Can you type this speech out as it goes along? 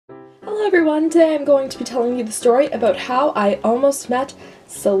Hello everyone, today I'm going to be telling you the story about how I almost met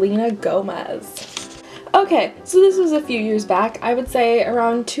Selena Gomez. Okay, so this was a few years back, I would say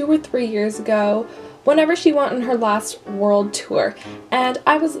around 2 or 3 years ago, whenever she went on her last world tour. And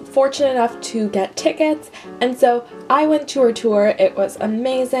I was fortunate enough to get tickets, and so I went to her tour. It was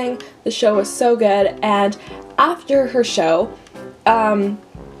amazing, the show was so good, and after her show,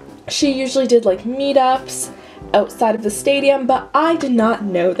 she usually did like meetups outside of the stadium, but I did not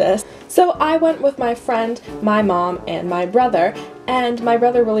know this. So I went with my friend, my mom, and my brother, and my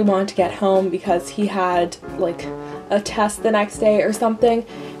brother really wanted to get home because he had like a test the next day or something,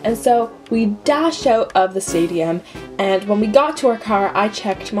 and so we dashed out of the stadium, and when we got to our car I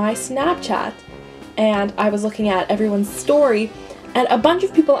checked my Snapchat and I was looking at everyone's story, and a bunch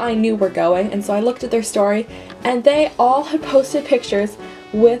of people I knew were going, and so I looked at their story and they all had posted pictures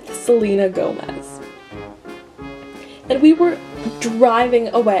with Selena Gomez. And we were driving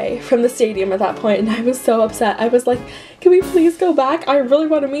away from the stadium at that point, and I was so upset. I was like, can we please go back? I really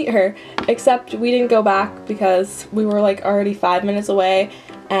want to meet her. Except we didn't go back because we were like already 5 minutes away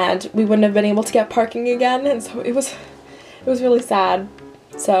and we wouldn't have been able to get parking again, and so it was really sad.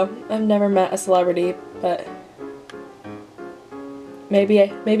 So I've never met a celebrity, but maybe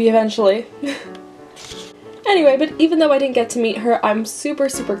eventually. Anyway, but even though I didn't get to meet her, I'm super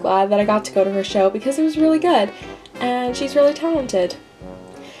glad that I got to go to her show because it was really good. And she's really talented.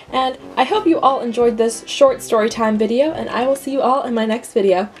 And I hope you all enjoyed this short story time video, and I will see you all in my next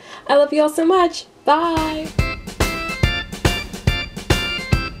video. I love you all so much. Bye!